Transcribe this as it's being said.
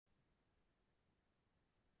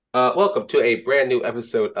Welcome to a brand new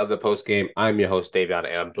episode of the post game. I'm your host, Davion,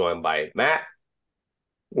 and I'm joined by Matt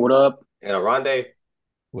What up? and Aronde.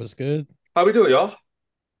 Was good. How we doing, y'all?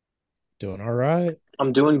 Doing all right.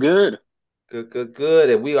 I'm doing good. Good, good, good.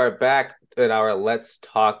 And we are back in our Let's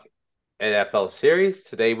Talk NFL series.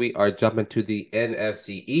 Today we are jumping to the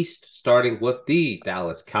NFC East, starting with the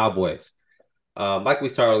Dallas Cowboys. Like we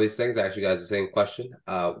start all these things, I ask you guys the same question.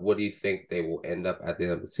 What do you think they will end up at the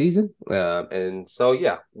end of the season? What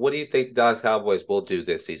do you think the Dallas Cowboys will do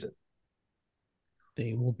this season?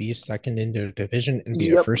 They will be second in their division and be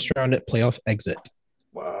a Yep. first round at playoff exit.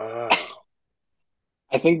 Wow.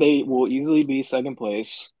 I think they will easily be second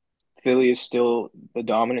place. Philly is still the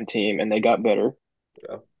dominant team and they got better.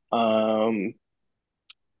 Yeah. Um,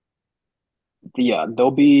 yeah,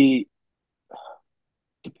 they'll be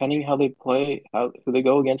depending how they play, how who they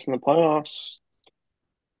go against in the playoffs.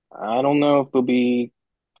 I don't know if they'll be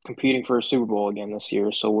competing for a Super Bowl again this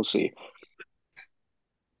year, so we'll see.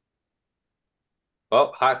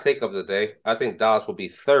 Well, hot take of the day. I think Dallas will be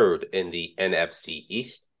third in the NFC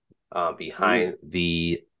East, Ooh, behind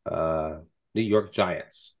the New York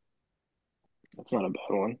Giants. that's not a bad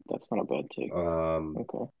one. That's not a bad take. Um,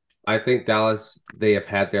 Okay. I think Dallas, they have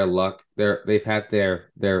had their luck. They've had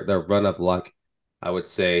their run of luck, I would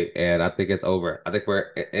say, and I think it's over. I think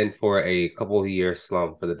we're in for a couple of years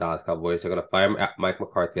slump for the Dallas Cowboys. They're gonna fire Mike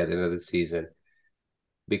McCarthy at the end of the season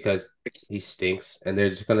because he stinks, and they're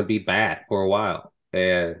just gonna be bad for a while.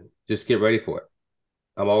 And just get ready for it.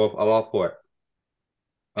 I'm all for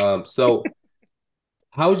it. So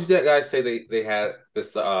how would you guys say they had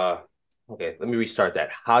this okay, let me restart that.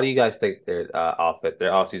 How do you guys think their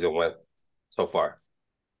off season went so far?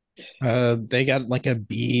 They got like a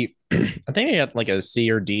B. I think they got like a C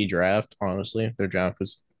or D draft. Honestly, their draft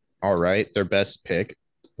was all right. Their best pick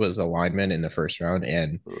was a lineman in the first round,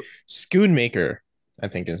 and Schoonmaker, I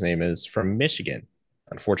think his name is, from Michigan.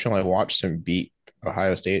 Unfortunately, I watched him beat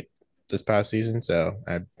Ohio State this past season, so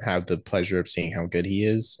I have the pleasure of seeing how good he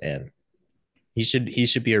is, and he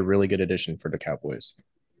should be a really good addition for the Cowboys.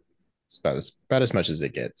 It's about as much as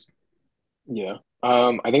it gets. Yeah.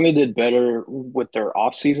 I think they did better with their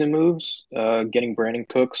off-season moves, getting Brandon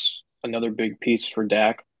Cooks, another big piece for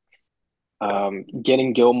Dak. Yeah.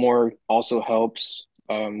 Getting Gilmore also helps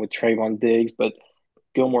with Trayvon Diggs, but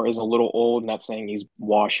Gilmore is a little old. Not saying he's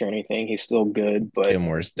washed or anything. He's still good, but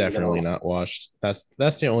Gilmore is you definitely know, not washed. That's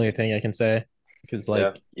the only thing I can say because Yeah.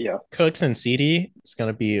 like yeah, Cooks and CD is going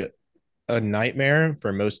to be a nightmare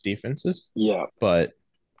for most defenses, yeah, but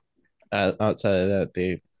outside of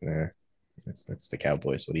that, it's the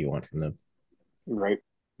Cowboys. What do you want from them? right.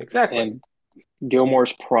 Exactly. And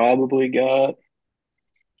Gilmore's probably got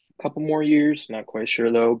a couple more years. Not quite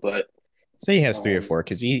sure though, but Say he has three or um, four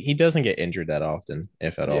because he doesn't get injured that often,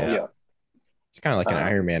 if at all. Yeah. yeah. It's kind of like an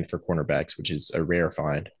Iron Um, Man for cornerbacks, which is a rare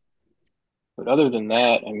find. But other than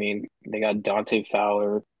that, I mean, they got Dante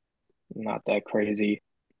Fowler. Not that crazy.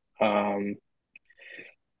 Um,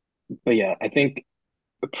 but yeah, I think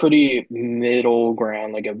a pretty middle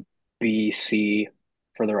ground, like a B C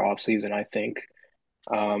for their offseason, I think.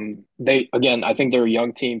 They again, I think they're a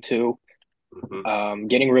young team too. mhm.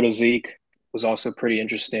 Getting rid of Zeke was also pretty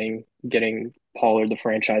interesting. Getting Pollard the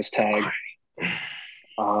franchise tag.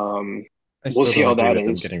 Um, I we'll still see don't how agree that with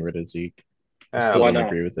them is. getting rid of Zeke. I still Why Um, don't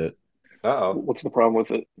not? agree with it. uh-oh. What's the problem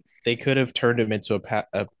with it? They could have turned him into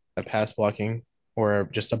a pass blocking or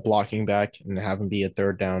just a blocking back and have him be a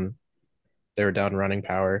third down running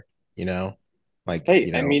power, you know, like,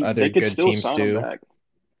 Hey, I mean, other they could good still teams sign him do. back.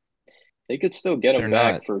 They could still get him They're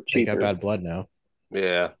back not, for they got cheaper. bad blood now.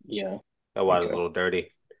 Yeah. Yeah. That water's a Okay. little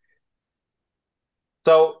dirty.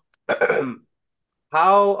 So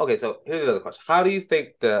how okay, so here's another question. How do you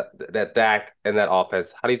think that Dak and that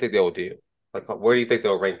offense, how do you think they will do? Like where do you think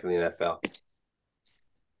they'll rank in the NFL?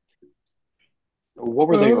 What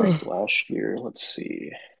were they Uh, ranked last year? Let's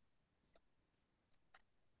see.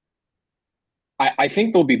 I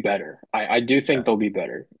think they'll be better. I do Yeah. think they'll be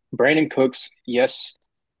better. Brandon Cooks, yes.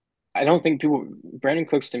 I don't think people Brandon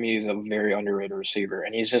Cooks to me is a very underrated receiver,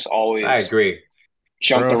 and he's just I always agree.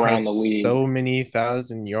 jumped Bro around has the league. so many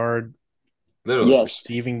 1,000 yard Literally. Yes,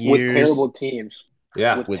 receiving with years terrible teams.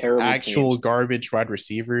 Yeah. With with terrible actual teams. garbage wide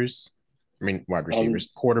receivers. I mean, wide And receivers,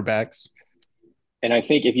 quarterbacks. I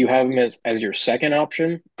think if you have him as your second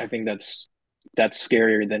option, I think that's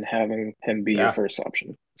scarier than having him be your Yeah. first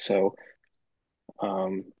option. So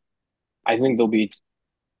um I think they'll be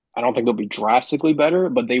I don't think they'll be drastically better,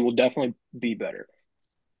 but they will definitely be better.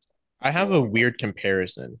 I have a weird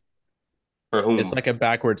comparison. For It's whom? like a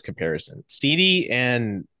backwards comparison. CD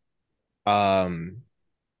and um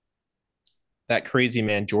that crazy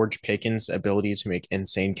man George Pickens' ability to make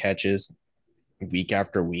insane catches week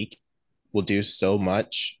after week will do so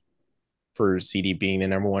much for CD being the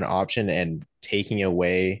number one option and taking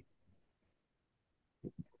away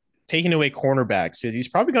cornerbacks because he's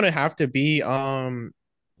probably going to have to be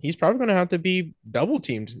double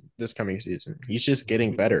teamed this coming season. He's just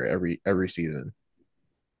getting better every season.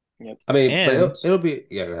 Yep. I mean, but And it'll be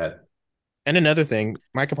yeah. Go ahead. and another thing,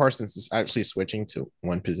 Micah Parsons is actually switching to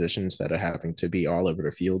one position instead of having to be all over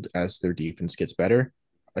the field as their defense gets better.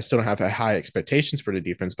 I still don't have high expectations for the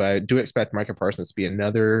defense, but I do expect Micah Parsons to be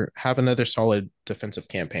have another solid defensive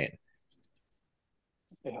campaign.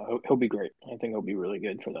 Yeah, he'll be great. I think he'll be really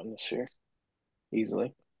good for them this year,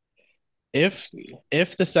 easily. If Let's see.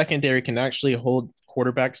 if the secondary can actually hold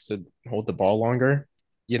quarterbacks to hold the ball longer,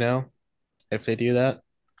 if they do that,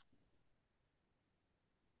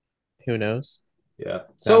 who knows? Yeah. Not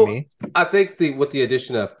So me. I think the with the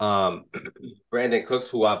addition of Brandon Cooks,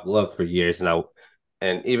 who I've loved for years,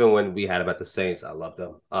 and even when we had him at the Saints, I loved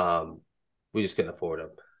him. We just couldn't afford him.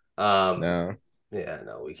 No. Yeah,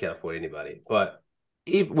 no, we can't afford anybody. But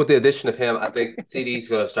even with the addition of him, I think CD's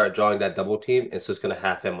going to start drawing that double team, and so it's going to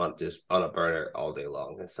have him on just on a burner all day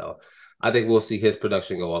long. And so I think we'll see his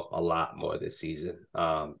production go up a lot more this season.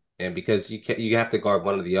 And because you have to guard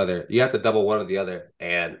one or the other, you have to double one or the other,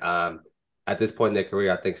 and at this point in their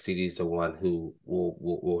career, I think CD's the one who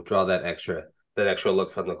will draw that extra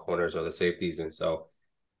look from the corners or the safeties, and so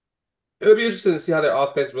it'll be interesting to see how their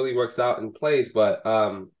offense really works out and plays. But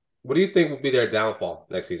what do you think will be their downfall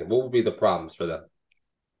next season? What will be the problems for them?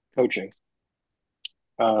 Coaching.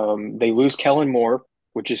 They lose Kellen Moore,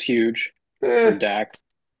 which is huge for Eh, Dak.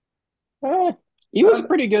 Uh, he was a I'm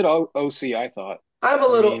pretty good OC, I thought. I'm a I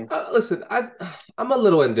little mean, listen. I'm a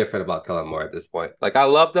little indifferent about Kellen Moore at this point. Like I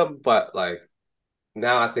loved him, but like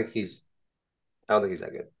now I don't think he's that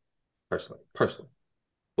good personally. Personally,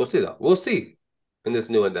 we'll see though. We'll see in this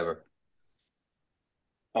new endeavor.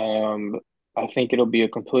 um, I think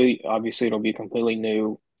obviously it'll be a completely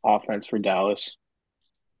new offense for Dallas.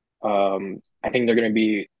 I think they're going to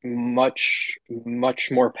be much,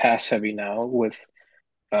 much more pass heavy now with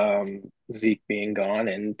Zeke being gone,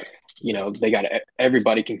 and they got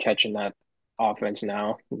everybody can catch in that offense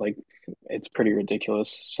now. Like it's pretty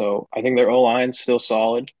ridiculous. So I think their O line's still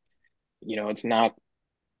solid. It's not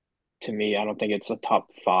to me. I don't think it's a top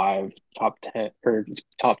five, top 10, or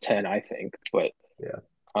top 10. I think, but Yeah.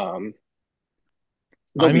 um,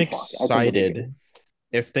 they'll I'm be fine. I think they'll be good. excited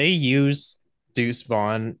if they use Deuce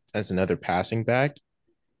Vaughn as another passing back,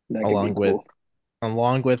 That could be along cool. with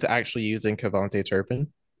along with actually using Cavante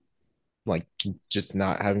Turpin, like just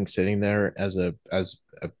not having sitting there as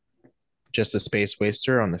just a space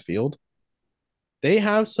waster on the field. They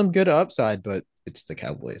have some good upside, but it's the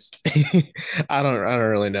Cowboys. I don't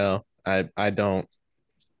really know. I don't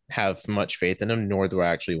have much faith in them, nor do I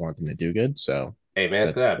actually want them to do good. So Amen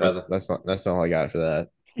to that's that, that's brother. that's all I got for that.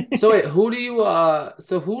 So wait, who do you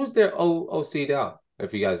so who's their OC now?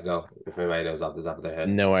 If you guys know, if anybody knows off the top of their head.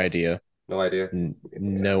 No idea. No idea.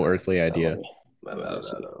 No earthly Let idea. me I let me don't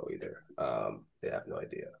see. know either. They have no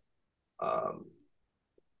idea. Um,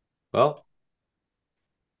 well,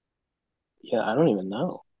 Yeah, I don't even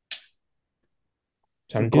know.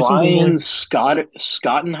 Time to do some Brian googling.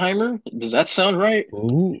 Schottenheimer. Does that sound right?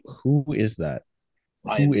 Who is that?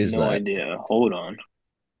 I Who have is no that? idea. Hold on.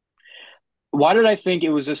 Why did I think it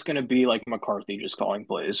was just going to be like McCarthy just calling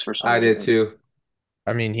plays for some I did reason? too.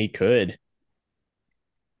 I mean, he could.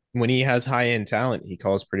 When he has high end talent, he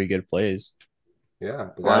calls pretty good plays. Yeah,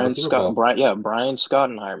 the guy of a Super Bowl. Brian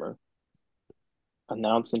Schottenheimer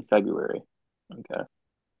announced in February. Okay.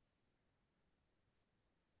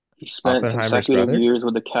 He spent Oppenheimer's consecutive brother. years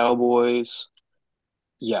with the Cowboys.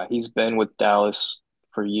 Yeah, he's been with Dallas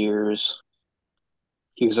for years.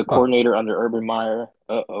 He was a Huh. coordinator under Urban Meyer.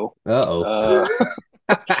 Uh-oh. Uh-oh.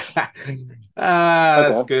 Uh,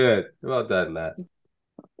 That's okay. good. Well done, Matt.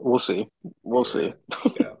 We'll see. We'll Yeah. see.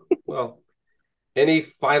 Yeah. Well, any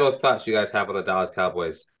final thoughts you guys have on the Dallas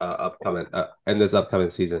Cowboys upcoming in this upcoming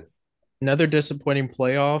season? Another disappointing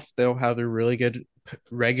playoff. They'll have a really good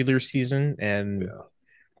regular season and Yeah,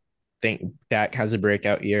 think Dak has a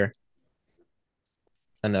breakout year.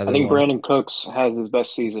 I Another think one. Brandon Cooks has his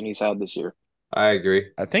best season he's had this year. I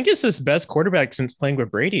agree. I think it's his best quarterback since playing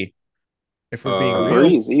with Brady, if we're being Or Uh, real.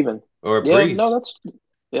 Breeze, even. or Yeah, no, Breeze.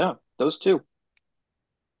 yeah, those two.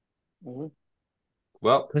 Hmm.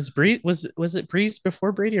 Well, Was it Breeze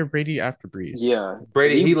before Brady or Brady after Breeze? Yeah, because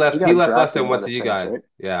Brady, he he he left. He got left us drafted and by went the to you Saints, guys. right?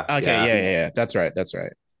 Yeah, Okay, yeah. yeah. Yeah. That's right. That's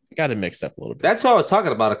right. Got it mixed up a little bit. That's what I was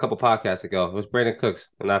talking about a couple podcasts ago. It was Brandon Cooks,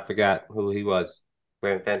 and I forgot who he was.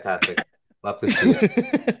 Brandon, fantastic. Love to see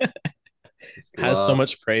it. Just Has so love.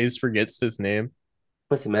 much praise, forgets his name.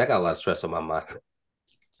 Listen, man, I got a lot of stress on my mind.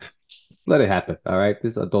 Let it happen. All right.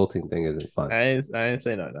 This adulting thing isn't fun. I didn't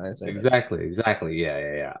say no. I didn't say no. Exactly, exactly. Yeah,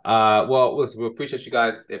 yeah, yeah. Well, listen, we appreciate you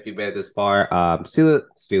guys if you made it this far.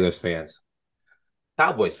 Steelers fans,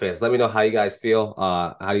 Cowboys fans, let me know how you guys feel.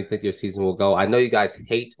 How do you think your season will go? I know you guys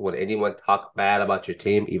hate when anyone talk bad about your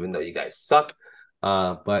team, even though you guys suck.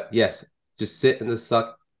 But yes, just sit in the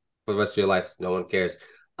suck for the rest of your life. No one cares.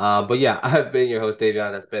 But yeah, I've been your host,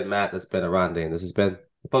 Davion. That's been Matt. That's been Arande, and this has been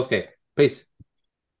the post game. Peace.